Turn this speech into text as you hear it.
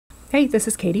Hey, this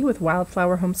is Katie with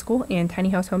Wildflower Homeschool and Tiny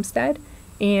House Homestead,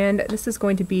 and this is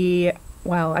going to be,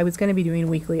 well, I was going to be doing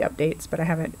weekly updates, but I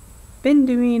haven't been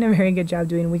doing a very good job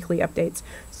doing weekly updates,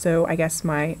 so I guess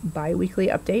my bi-weekly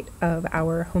update of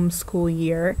our homeschool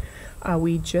year.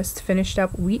 We just finished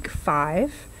up week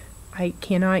 5. I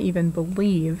cannot even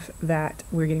believe that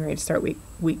we're getting ready to start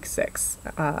week 6.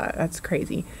 That's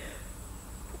crazy.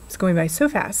 It's going by so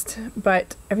fast,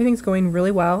 but everything's going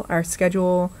really well. Our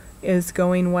schedule is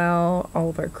going well. All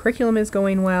of our curriculum is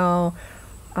going well.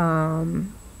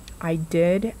 I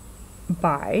did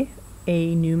buy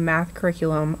a new math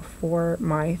curriculum for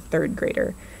my 3rd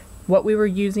grader. What we were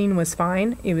using was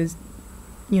fine. It was,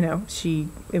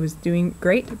 it was doing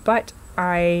great, but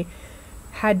I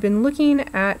had been looking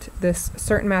at this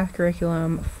certain math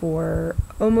curriculum for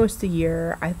almost a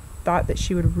year. I thought that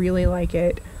she would really like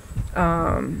it.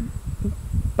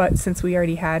 But since we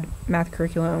already had math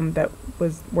curriculum that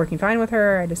was working fine with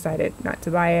her, I decided not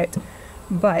to buy it.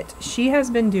 But she has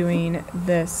been doing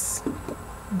this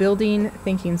building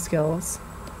thinking skills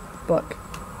book,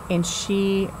 and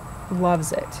she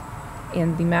loves it.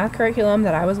 And the math curriculum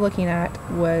that I was looking at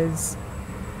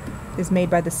is made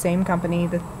by the same company,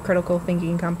 the critical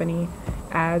thinking company,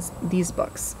 as these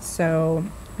books. So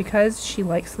because she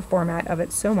likes the format of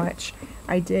it so much,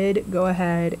 I did go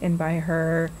ahead and buy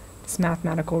her this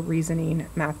mathematical reasoning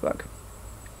math book.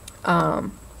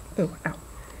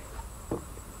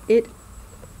 It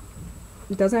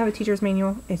doesn't have a teacher's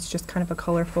manual. It's just kind of a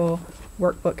colorful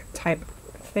workbook type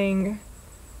thing,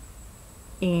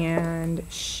 and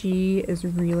she is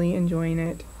really enjoying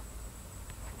it,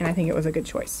 and I think it was a good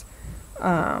choice.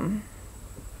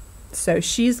 So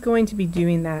she's going to be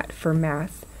doing that for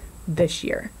math this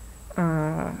year.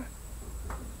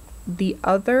 The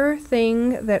other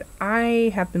thing that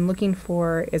I have been looking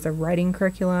for is a writing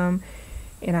curriculum,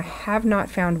 and I have not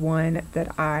found one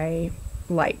that I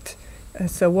liked.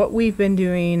 So what we've been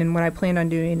doing and what I planned on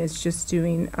doing is just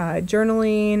doing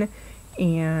journaling,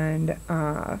 and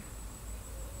I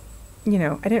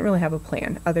didn't really have a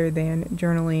plan other than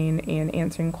journaling and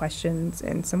answering questions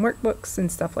and some workbooks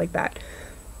and stuff like that.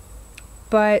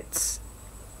 But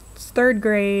it's 3rd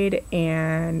grade,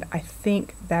 and I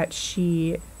think that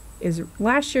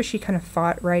last year she kind of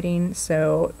fought writing,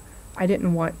 so I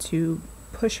didn't want to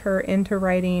push her into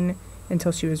writing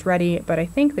until she was ready, but I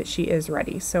think that she is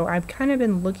ready. So I've kind of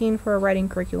been looking for a writing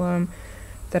curriculum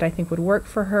that I think would work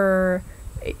for her.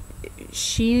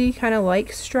 She kind of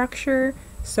likes structure,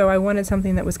 so I wanted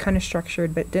something that was kind of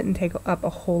structured but didn't take up a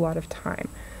whole lot of time.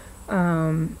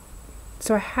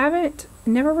 So I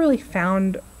never really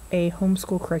found a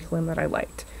homeschool curriculum that I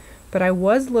liked, but I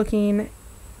was looking,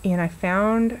 and I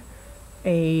found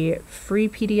a free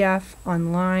PDF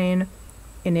online,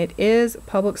 and it is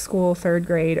public school 3rd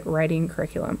grade writing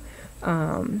curriculum.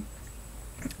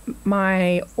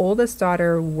 My oldest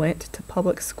daughter went to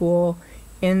public school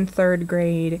in 3rd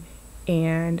grade,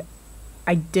 and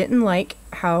I didn't like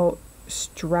how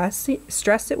stressed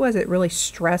it was. It really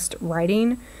stressed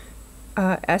writing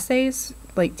essays,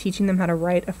 like teaching them how to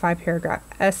write a 5-paragraph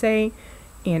essay.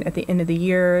 And at the end of the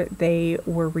year, they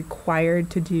were required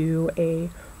to do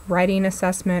a writing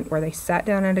assessment where they sat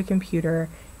down at a computer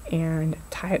and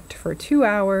typed for 2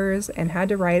 hours and had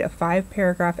to write a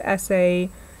 5-paragraph essay,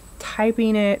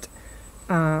 typing it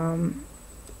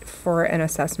for an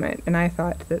assessment. And I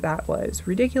thought that that was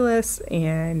ridiculous,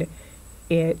 and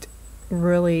it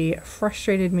really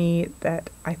frustrated me that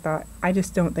I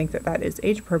just don't think that that is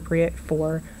age appropriate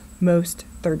for most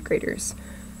 3rd graders.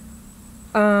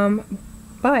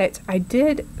 But I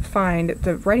did find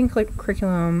the writing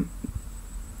curriculum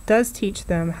does teach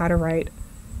them how to write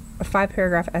a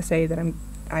 5-paragraph essay that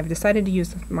I've decided to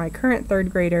use with my current 3rd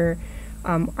grader.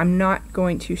 I'm not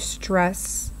going to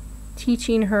stress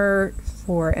teaching her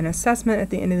for an assessment at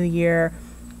the end of the year,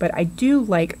 but I do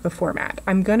like the format.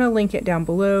 I'm going to link it down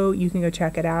below. You can go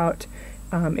check it out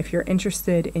if you're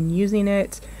interested in using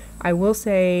it. I will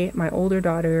say my older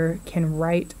daughter can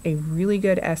write a really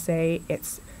good essay.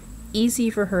 It's easy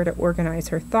for her to organize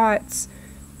her thoughts.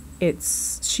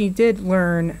 She did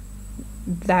learn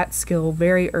that skill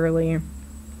very early.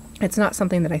 It's not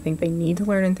something that I think they need to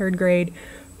learn in 3rd grade,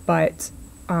 but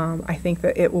I think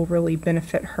that it will really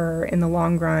benefit her in the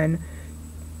long run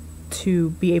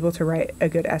to be able to write a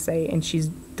good essay, and she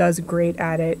does great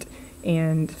at it.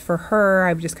 And for her,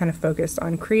 I've just kind of focused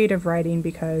on creative writing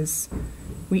because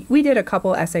we did a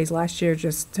couple essays last year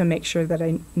just to make sure that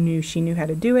I knew she knew how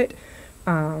to do it.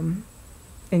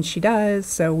 And she does,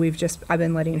 so I've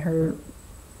been letting her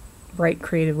write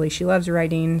creatively. She loves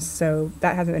writing, so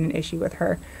that hasn't been an issue with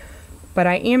her. But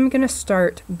I am going to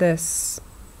start this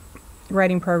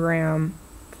writing program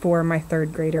for my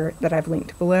third grader that I've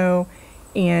linked below.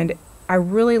 And I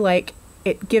really like,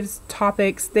 it gives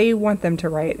topics. They want them to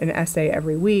write an essay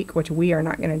every week, which we are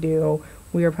not going to do.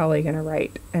 We are probably going to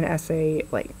write an essay,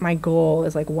 like my goal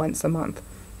is like once a month,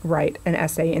 write an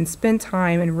essay and spend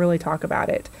time and really talk about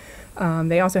it.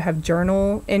 They also have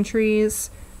journal entries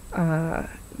that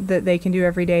they can do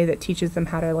every day that teaches them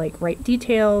how to like write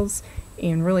details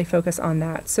and really focus on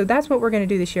that. So that's what we're going to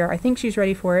do this year. I think she's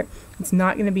ready for it. It's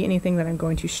not going to be anything that I'm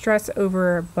going to stress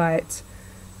over, but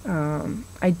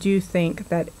I do think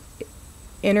that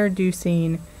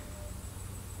introducing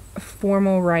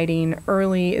formal writing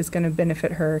early is going to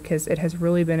benefit her, because it has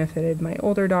really benefited my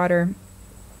older daughter.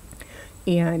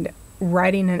 And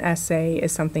writing an essay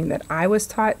is something that I was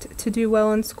taught to do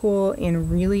well in school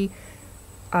and really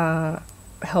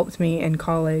helped me in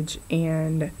college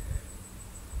and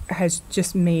has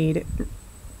just made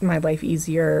my life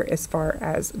easier as far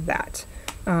as that.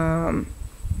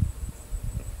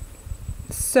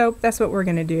 So that's what we're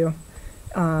going to do.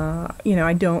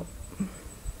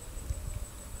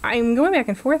 I'm going back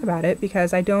and forth about it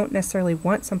because I don't necessarily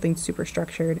want something super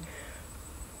structured,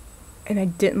 and I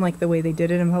didn't like the way they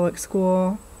did it in public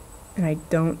school, and I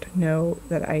don't know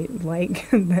that I like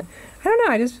that. I don't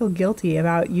know, I just feel guilty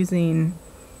about using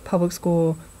public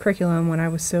school curriculum when I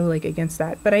was so like against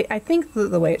that. But I think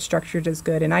the way it's structured is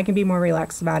good, and I can be more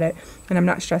relaxed about it, and I'm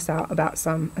not stressed out about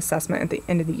some assessment at the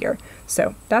end of the year.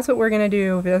 So that's what we're going to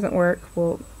do. If it doesn't work,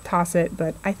 we'll toss it,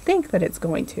 but I think that it's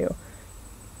going to.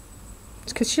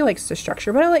 Because she likes to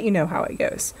structure, but I'll let you know how it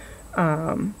goes.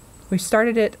 We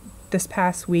started it this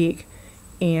past week,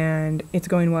 and it's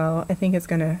going well. I think it's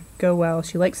going to go well.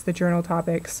 She likes the journal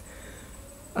topics,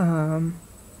 and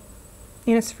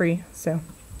it's free, so,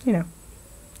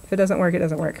 if it doesn't work, it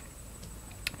doesn't work.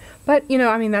 But,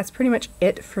 that's pretty much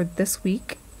it for this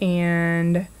week,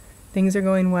 and things are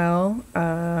going well.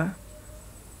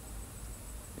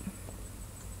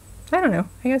 I don't know.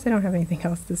 I guess I don't have anything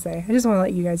else to say. I just want to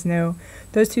let you guys know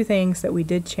those two things that we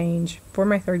did change for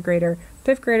my third grader.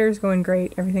 Fifth grader is going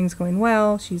great. Everything's going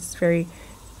well. She's very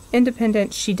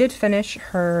independent. She did finish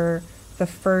the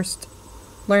first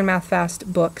Learn Math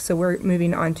Fast book, so we're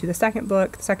moving on to the second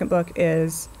book. The second book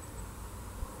is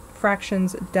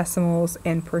fractions, decimals,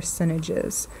 and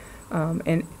percentages.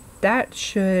 And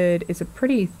it's a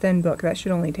pretty thin book. That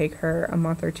should only take her a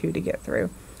month or two to get through.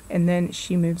 And then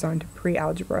she moves on to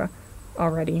pre-algebra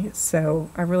already.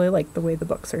 So I really like the way the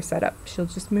books are set up. She'll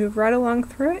just move right along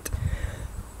through it.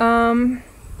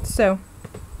 So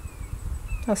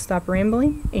I'll stop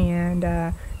rambling and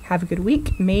have a good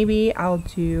week. Maybe I'll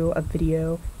do a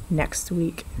video next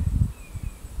week.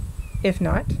 If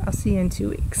not, I'll see you in 2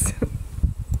 weeks.